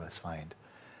 all of us, find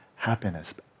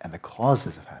happiness and the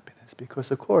causes of happiness. Because,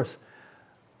 of course,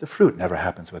 the fruit never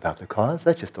happens without the cause.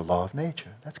 That's just the law of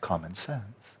nature. That's common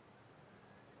sense.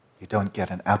 You don't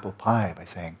get an apple pie by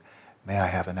saying, may I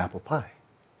have an apple pie?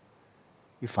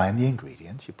 You find the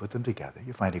ingredients, you put them together,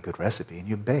 you find a good recipe, and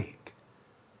you bake.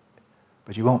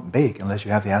 But you won't bake unless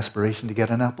you have the aspiration to get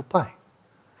an apple pie.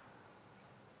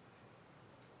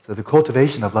 So the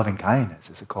cultivation of loving kindness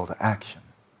is a call to action.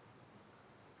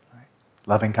 Right?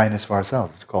 Loving kindness for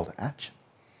ourselves is a call to action,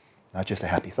 not just a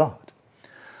happy thought.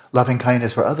 Loving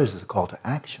kindness for others is a call to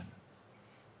action,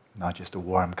 not just a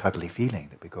warm, cuddly feeling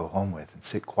that we go home with and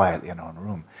sit quietly in our own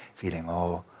room feeling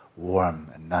all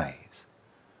warm and nice.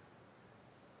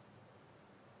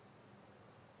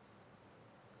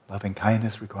 Loving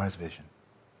kindness requires vision.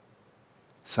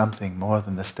 Something more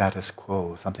than the status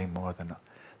quo, something more than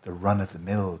the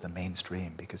run-of-the-mill, the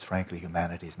mainstream, because frankly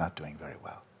humanity is not doing very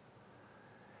well.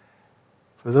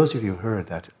 For those of you who heard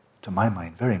that, to my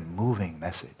mind, very moving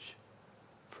message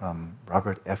from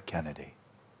Robert F. Kennedy,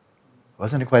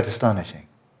 wasn't it quite astonishing?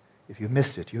 If you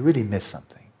missed it, you really missed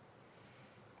something.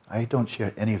 I don't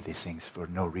share any of these things for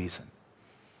no reason.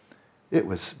 It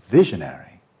was visionary.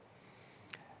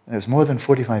 And it was more than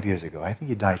 45 years ago. I think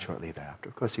he died shortly thereafter.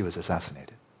 Of course, he was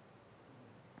assassinated.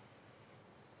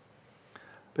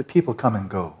 But people come and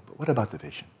go. But what about the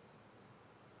vision?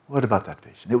 What about that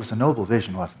vision? It was a noble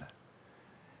vision, wasn't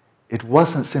it? It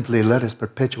wasn't simply let us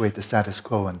perpetuate the status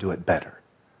quo and do it better.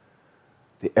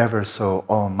 The ever so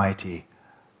almighty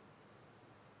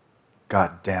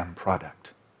goddamn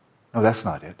product. No, that's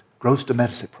not it. Gross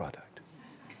domestic product.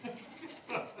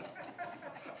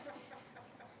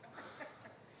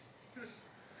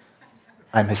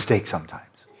 I mistake sometimes.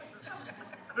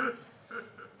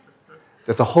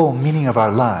 That the whole meaning of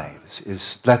our lives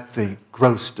is let the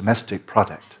gross domestic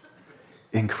product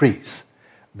increase.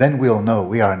 Then we'll know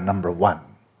we are number one.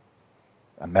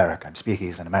 America, I'm speaking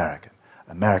as an American.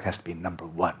 America has to be number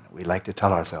one. We like to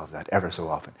tell ourselves that ever so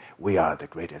often. We are the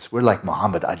greatest. We're like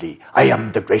Muhammad Ali. I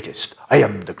am the greatest. I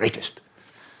am the greatest.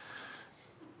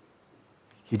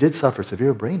 He did suffer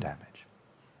severe brain damage.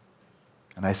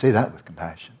 And I say that with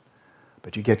compassion.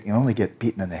 But you only get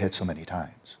beaten in the head so many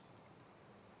times.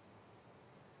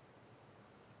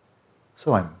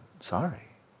 So I'm sorry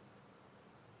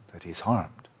that he's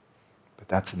harmed. But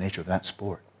that's the nature of that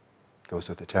sport. It goes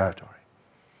with the territory.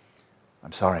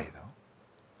 I'm sorry, though.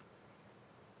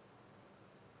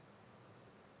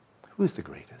 Who's the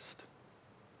greatest?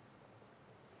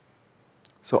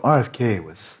 So RFK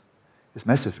his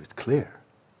message was clear.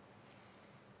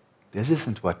 This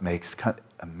isn't what makes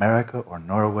America or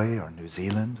Norway or New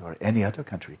Zealand or any other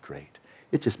country great.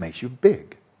 It just makes you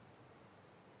big.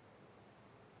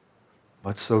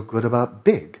 What's so good about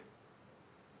big?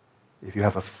 If you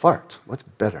have a fart, what's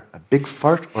better, a big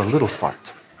fart or a little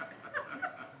fart?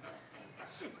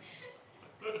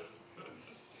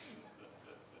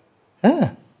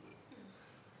 Yeah.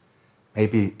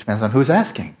 Maybe it depends on who's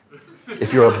asking.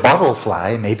 If you're a bottle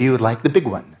fly, maybe you would like the big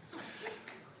one.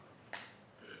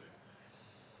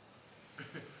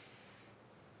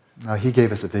 Now, he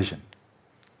gave us a vision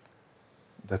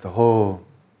that the whole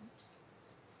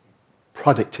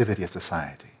productivity of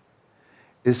society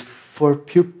is for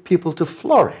people to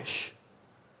flourish.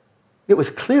 It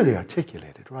was clearly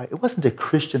articulated, right? It wasn't a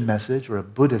Christian message or a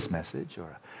Buddhist message or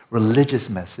a religious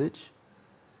message.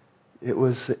 It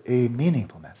was a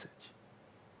meaningful message,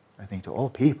 I think, to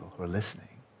all people who are listening.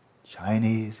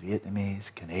 Chinese,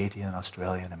 Vietnamese, Canadian,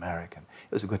 Australian, American.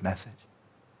 It was a good message.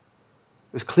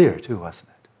 It was clear, too, wasn't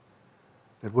it?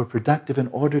 that we're productive in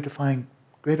order to find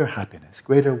greater happiness,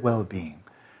 greater well-being,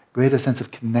 greater sense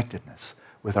of connectedness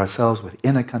with ourselves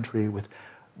within a country, with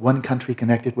one country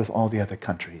connected with all the other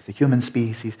countries, the human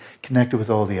species connected with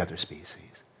all the other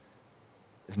species.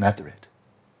 Isn't that the it?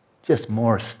 Just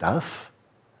more stuff,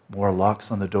 more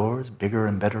locks on the doors, bigger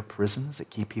and better prisons that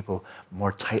keep people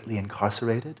more tightly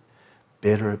incarcerated,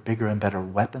 bigger and better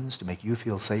weapons to make you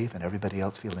feel safe and everybody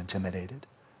else feel intimidated.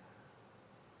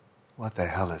 What the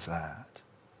hell is that?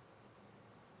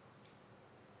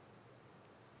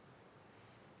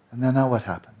 And then now what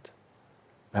happened?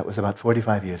 That was about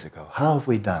 45 years ago. How have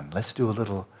we done? Let's do a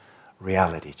little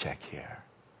reality check here.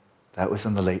 That was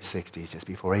in the late 60s, just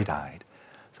before he died.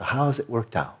 So how has it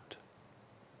worked out?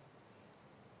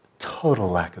 Total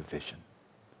lack of vision.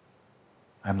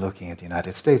 I'm looking at the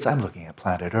United States. I'm looking at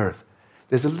planet Earth.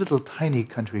 There's a little tiny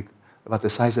country about the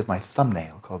size of my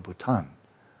thumbnail called Bhutan.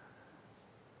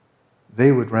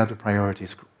 They would rather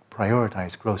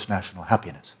prioritize gross national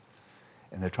happiness.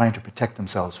 And they're trying to protect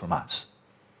themselves from us.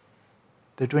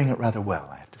 They're doing it rather well,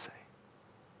 I have to say.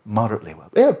 Moderately well.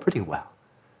 Yeah, pretty well.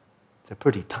 They're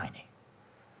pretty tiny.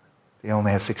 They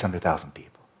only have 600,000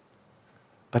 people.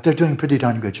 But they're doing a pretty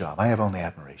darn good job. I have only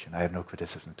admiration. I have no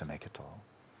criticism to make at all.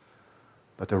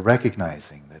 But they're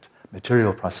recognizing that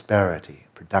material prosperity,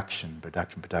 production,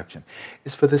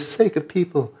 is for the sake of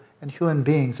people and human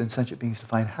beings and sentient beings to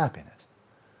find happiness.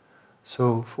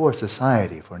 So for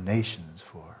society, for nations,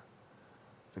 for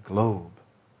the globe,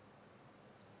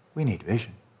 we need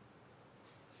vision.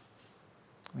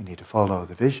 We need to follow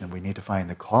the vision. We need to find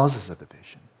the causes of the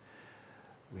vision.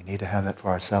 We need to have that for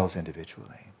ourselves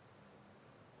individually.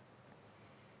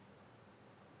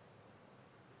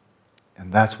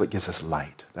 And that's what gives us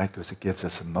light. That gives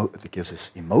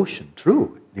us emotion,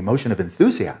 true, the emotion of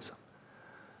enthusiasm,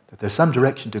 that there's some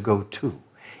direction to go to.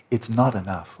 It's not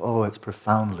enough. Oh, it's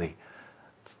profoundly,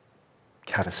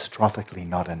 catastrophically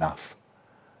not enough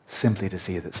simply to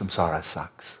see that samsara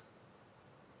sucks.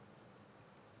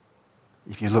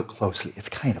 If you look closely, it's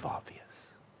kind of obvious.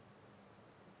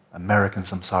 American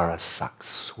samsara sucks.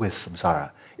 Swiss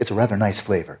samsara, it's a rather nice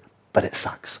flavor, but it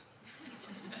sucks.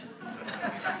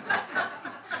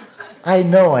 I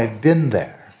know, I've been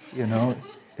there, you know.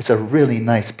 It's a really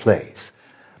nice place.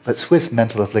 But Swiss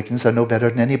mental afflictions are no better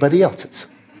than anybody else's.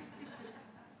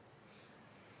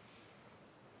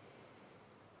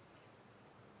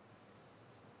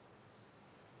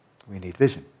 We need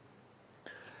vision.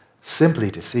 Simply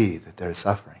to see that there is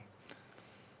suffering.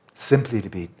 Simply to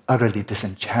be utterly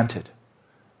disenchanted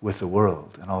with the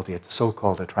world and all the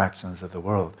so-called attractions of the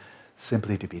world.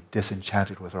 Simply to be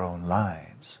disenchanted with our own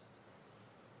lives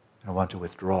and want to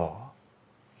withdraw.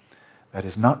 That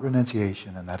is not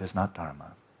renunciation and that is not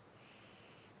Dharma.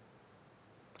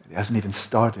 It hasn't even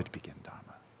started to begin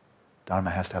Dharma.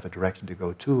 Dharma has to have a direction to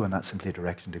go to and not simply a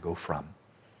direction to go from.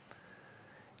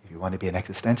 If you want to be an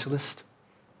existentialist,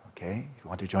 okay, if you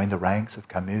want to join the ranks of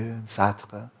Camus and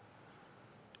Sartre,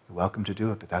 you're welcome to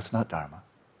do it, but that's not Dharma.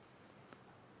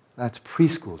 That's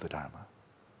preschool to Dharma.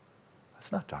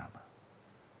 That's not Dharma.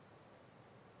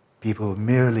 People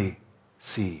merely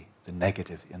see the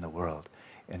negative in the world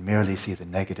and merely see the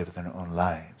negative in their own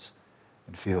lives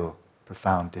and feel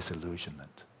profound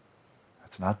disillusionment.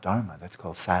 That's not Dharma. That's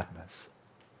called sadness.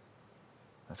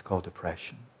 That's called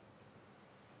depression.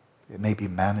 It may be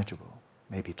manageable,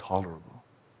 may be tolerable,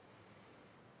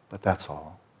 but that's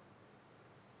all.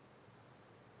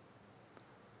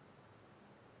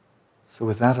 So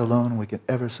with that alone, we can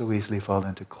ever so easily fall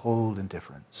into cold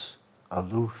indifference,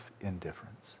 aloof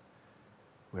indifference.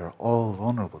 We are all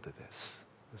vulnerable to this,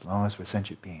 as long as we're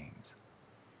sentient beings.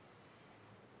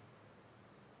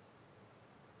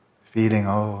 Feeling,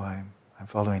 oh, I'm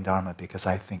following Dharma because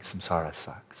I think samsara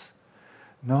sucks.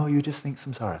 No, you just think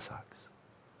samsara sucks.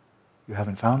 You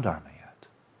haven't found Dharma yet.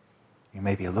 You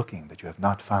may be looking, but you have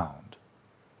not found.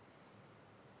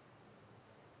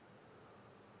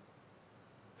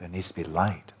 There needs to be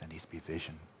light. There needs to be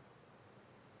vision.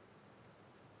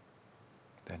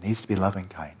 There needs to be loving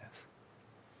kindness.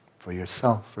 For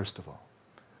yourself, first of all.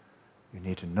 You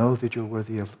need to know that you're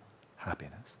worthy of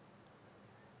happiness.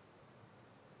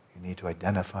 You need to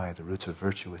identify the roots of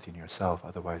virtue within yourself,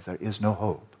 otherwise there is no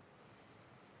hope.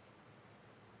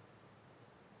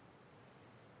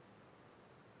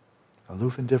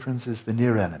 Aloof indifference is the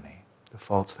near enemy, the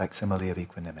false facsimile of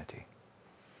equanimity.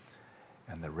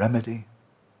 And the remedy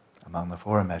among the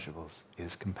four immeasurables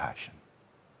is compassion.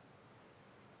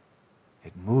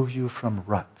 It moves you from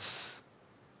ruts.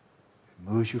 It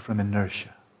moves you from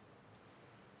inertia.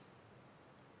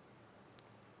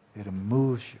 It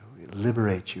moves you, it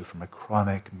liberates you from a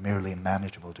chronic, merely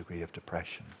manageable degree of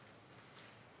depression.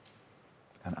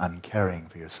 an uncaring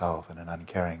for yourself and an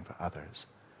uncaring for others.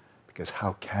 Because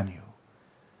how can you,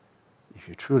 if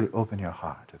you truly open your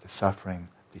heart to the suffering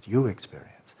that you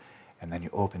experience, and then you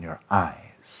open your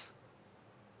eyes,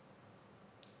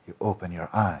 you open your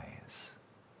eyes,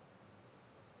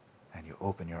 and you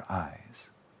open your eyes,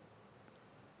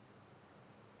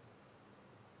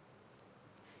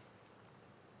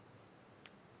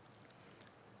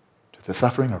 to the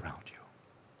suffering around you.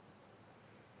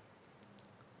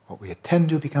 What we attend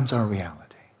to becomes our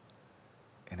reality.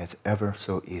 And it's ever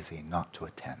so easy not to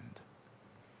attend.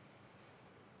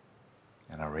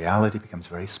 And our reality becomes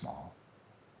very small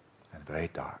and very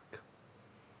dark.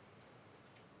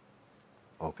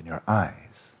 Open your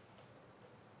eyes,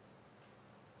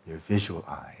 your visual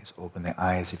eyes, open the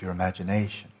eyes of your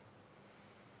imagination,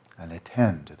 and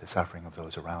attend to the suffering of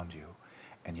those around you,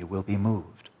 and you will be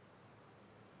moved.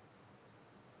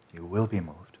 You will be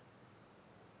moved.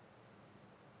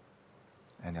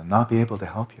 And you'll not be able to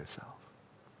help yourself.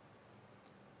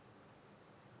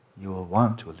 You will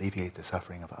want to alleviate the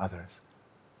suffering of others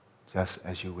just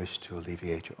as you wish to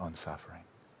alleviate your own suffering.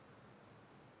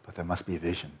 But there must be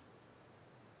vision.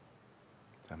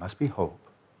 There must be hope,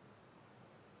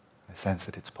 a sense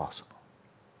that it's possible.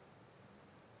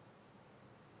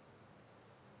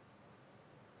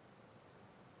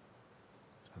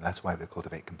 So that's why we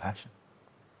cultivate compassion.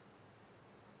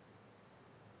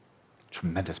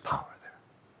 Tremendous power there.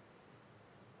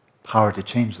 Power to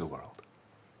change the world.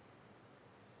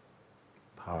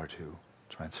 Power to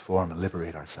transform and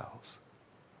liberate ourselves.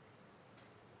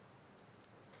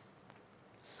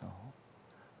 So,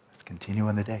 let's continue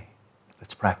on the day.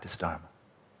 Let's practice Dharma.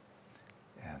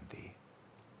 And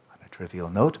on a trivial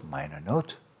note, minor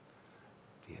note,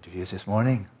 the interviews this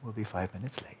morning will be 5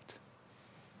 minutes late.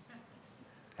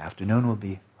 Afternoon will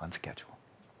be on schedule.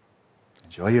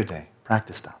 Enjoy your day.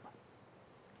 Practice Dharma.